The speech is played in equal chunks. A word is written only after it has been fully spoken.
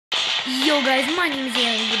Yo guys, my name is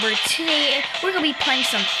Gilbert. Today we're going to be playing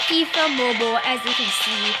some FIFA Mobile. As you can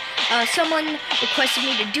see, someone requested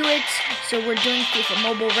me to do it, so we're doing FIFA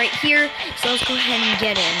Mobile right here. So let's go ahead and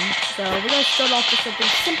get in. So we're going to start off with something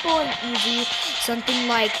simple and easy, something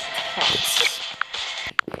like text.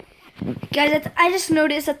 Guys, I just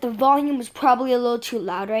noticed that the volume was probably a little too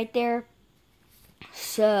loud right there.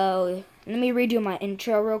 So let me redo my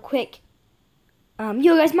intro real quick.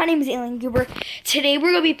 Yo guys, my name is Alien Goober. Today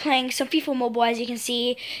we're going to be playing some FIFA Mobile, as you can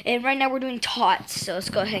see, and right now we're doing TOTS, so let's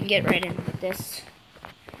go ahead and get right in with this.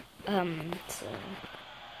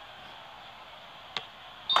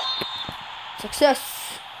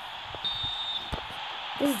 Success.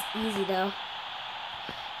 This is easy though.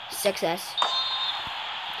 Success.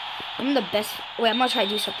 I'm the best. Wait, I'm going to try to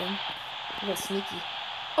do something. A little sneaky.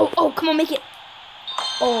 Oh, come on, make it.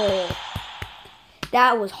 Oh,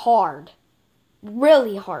 that was hard.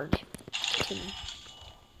 Really hard.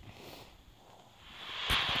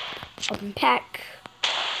 Open pack.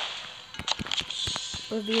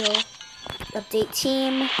 Reveal. Update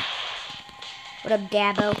team. What up,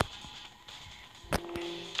 Dabo?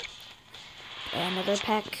 Another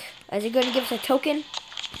pack. Is it going to give us a token?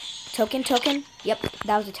 Token? Yep,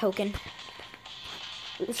 that was a token.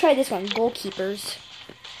 Let's try this one. Goalkeepers.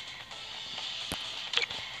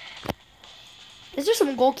 Is there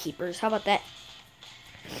some goalkeepers? How about that?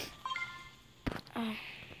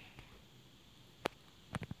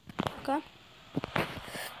 Okay.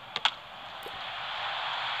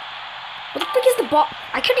 What the frick is the ball?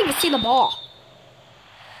 I couldn't even see the ball.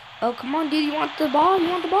 Oh, come on, dude. You want the ball? You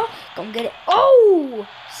want the ball? Go get it. Oh!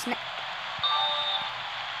 Snap.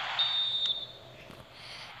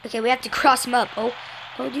 Okay, we have to cross him up. Oh,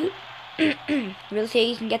 dude. Really think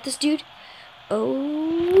you can get this, dude?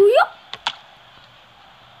 Oh, yep.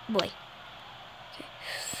 Boy.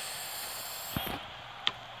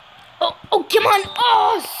 Oh, come on.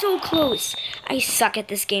 Oh, so close. I suck at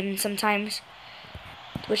this game sometimes.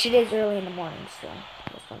 Which it is early in the morning, so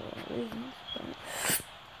that's probably one of the reasons.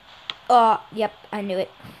 Yep, I knew it.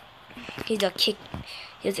 He's gonna kick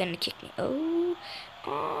me. Oh,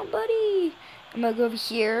 buddy. I'm gonna go over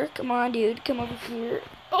here. Come on, dude. Come over here.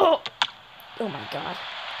 Oh my god.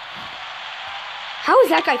 How is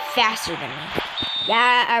that guy faster than me?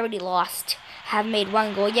 Yeah, I already lost. Haven't made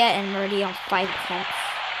one goal yet, and I'm already on 5 attempts.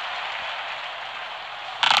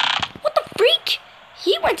 What the freak?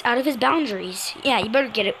 He went out of his boundaries. Yeah, you better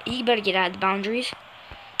get it. You better get out of the boundaries.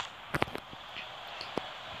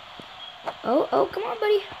 Oh, come on,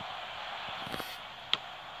 buddy.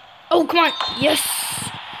 Oh, come on. Yes.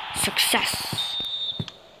 Success.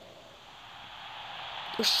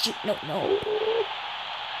 Oh, shoot. No.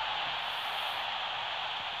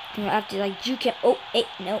 You have to, like, juke him. Oh, hey,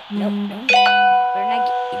 no. You better not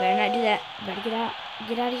do that. You better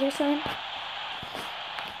get out of here, son.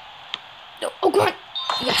 No. Oh, come on.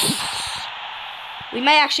 Yes. We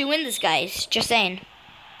might actually win this, guys. Just saying.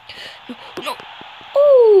 No.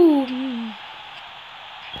 Ooh.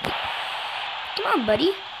 Come on,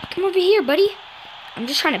 buddy. Come over here, buddy. I'm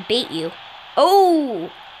just trying to bait you.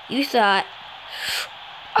 Oh, you thought.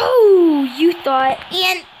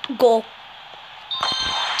 And goal.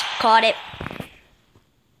 Caught it.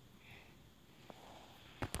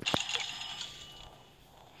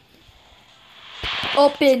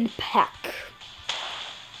 Open pack.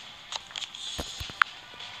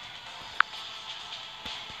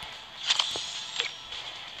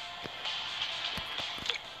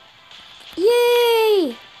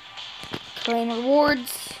 Yay! Claim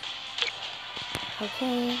rewards.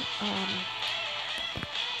 Okay.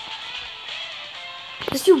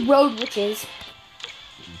 Let's do road riches.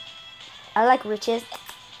 I like riches.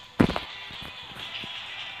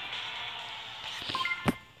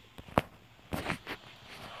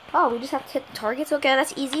 Oh, we just have to hit the targets. Okay,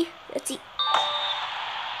 that's easy. Let's see.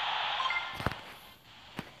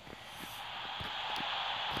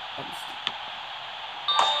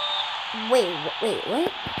 Wait,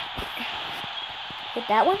 what? Hit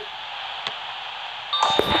that one?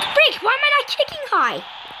 Freak, why am I not kicking high?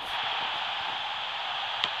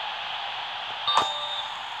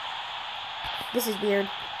 This is weird.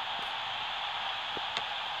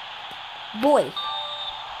 Boy.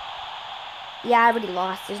 Yeah, I already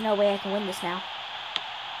lost. There's no way I can win this now.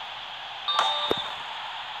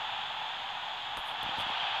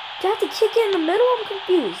 Do I have to kick it in the middle? I'm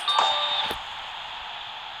confused.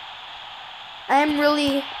 I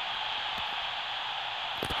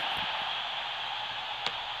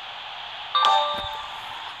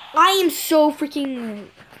am so freaking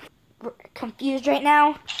confused right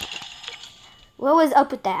now. What was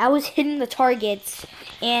up with that? I was hitting the targets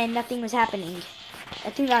and nothing was happening. I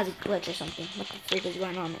think that was a glitch or something. What the freak is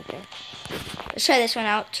going on right there? Let's try this one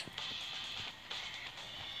out.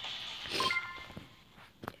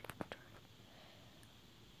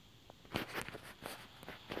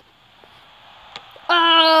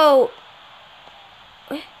 Oh!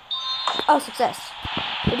 Oh, success.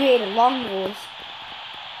 We created long goals.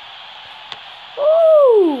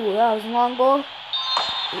 Ooh, that was a long goal.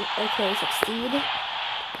 Okay, succeed.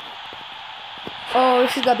 Oh,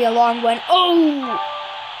 this is gonna be a long one. Oh!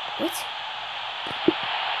 What?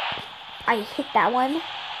 I hit that one.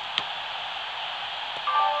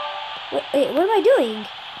 Wait, what am I doing?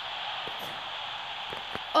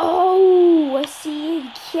 Oh, I see.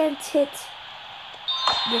 You can't hit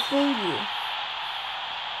the thingy.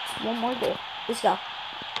 Just one more goal. Let's go.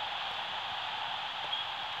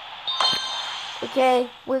 Okay,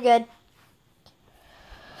 we're good.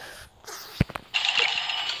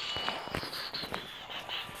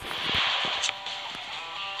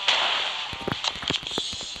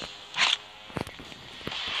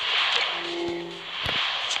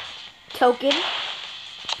 Token.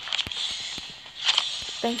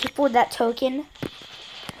 Thank you for that token.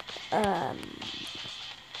 We're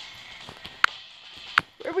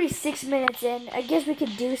already 6 minutes in. I guess we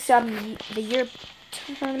could do the Europe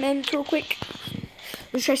tournament real quick.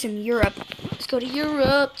 Let's try some Europe. Let's go to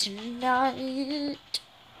Europe tonight.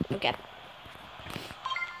 Okay.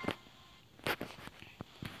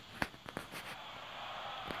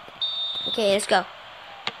 Okay, let's go.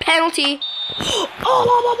 Penalty.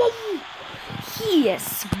 Oh, he is a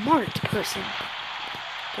smart person.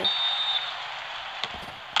 Okay.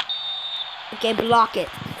 Okay, block it.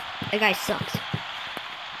 That guy sucks.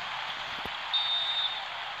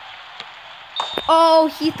 Oh,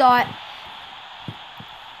 he thought.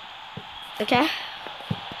 Okay.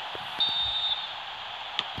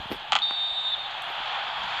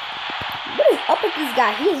 What is up with this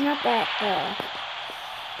guy? He is not that,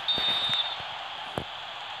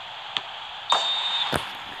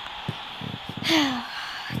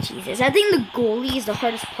 Jesus, I think the goalie is the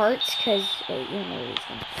hardest part because you know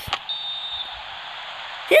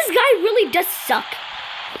this guy really does suck.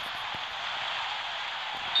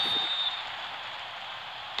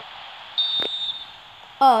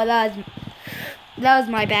 Oh, that was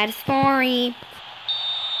my bad. Sorry.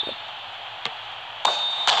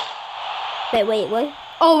 Wait, what?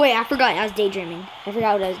 Oh wait, I forgot. I was daydreaming. I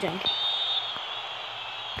forgot what I was doing.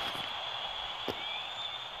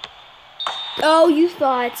 Oh, you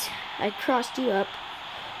thought I crossed you up.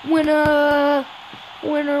 Winner,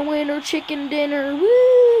 winner, winner, chicken dinner.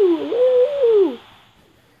 Woo,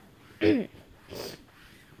 woo.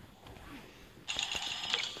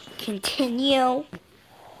 Continue.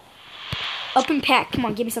 Open pack. Come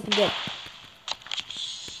on, give me something good.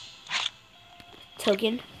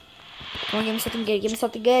 Token. Come on, give me something good. Give me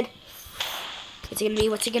something good. What's it gonna be?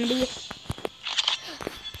 What's it gonna be?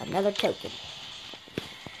 Another token.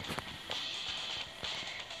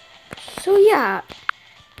 So yeah.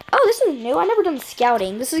 Oh, this is new. I never done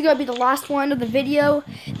scouting. This is gonna be the last one of the video.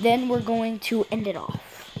 Then we're going to end it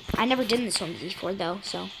off. I never did this one before though,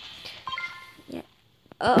 so yeah.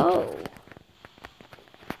 Oh.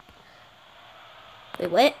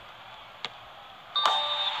 Wait, what?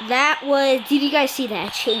 That was. Did you guys see that?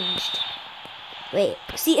 It changed. Wait.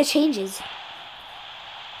 See, it changes.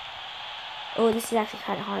 Oh, this is actually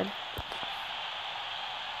kind of hard.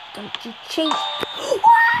 Don't you change?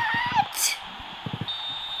 What?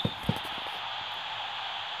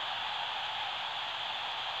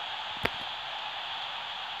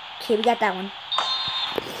 Okay, we got that one.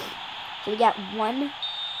 So we got one.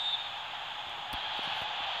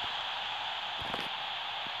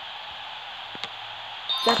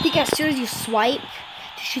 So I think as soon as you swipe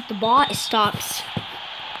to shoot the ball, it stops.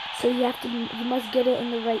 So you must get it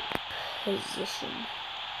in the right position.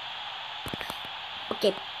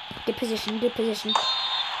 Okay, good position, good position.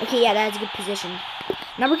 Okay, yeah, that's a good position.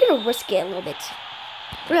 Now we're gonna risk it a little bit.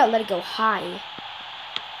 We're gonna let it go high.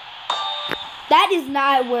 That is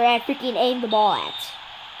not where I freaking aimed the ball at.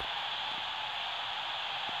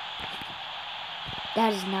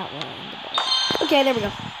 That is not where I aimed the ball at. Okay, there we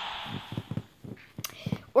go.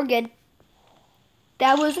 We're good.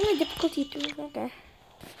 That wasn't a difficulty 3. Okay.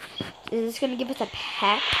 Is this gonna give us a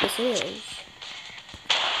pack? This is.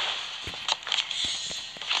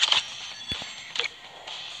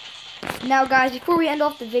 Now guys, before we end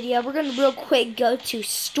off the video, we're gonna real quick go to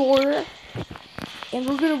store. And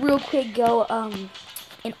we're gonna real quick go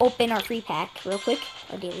and open our free pack real quick.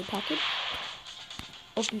 Our daily package.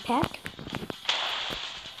 Open pack.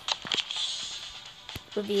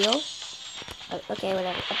 Reveal. Okay,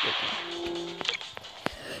 whatever.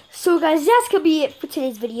 So guys, that's gonna be it for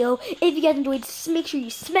today's video. If you guys enjoyed, just make sure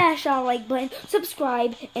you smash that like button,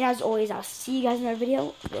 subscribe, and as always, I'll see you guys in another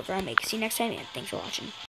video, whatever I make. See you next time, and thanks for watching.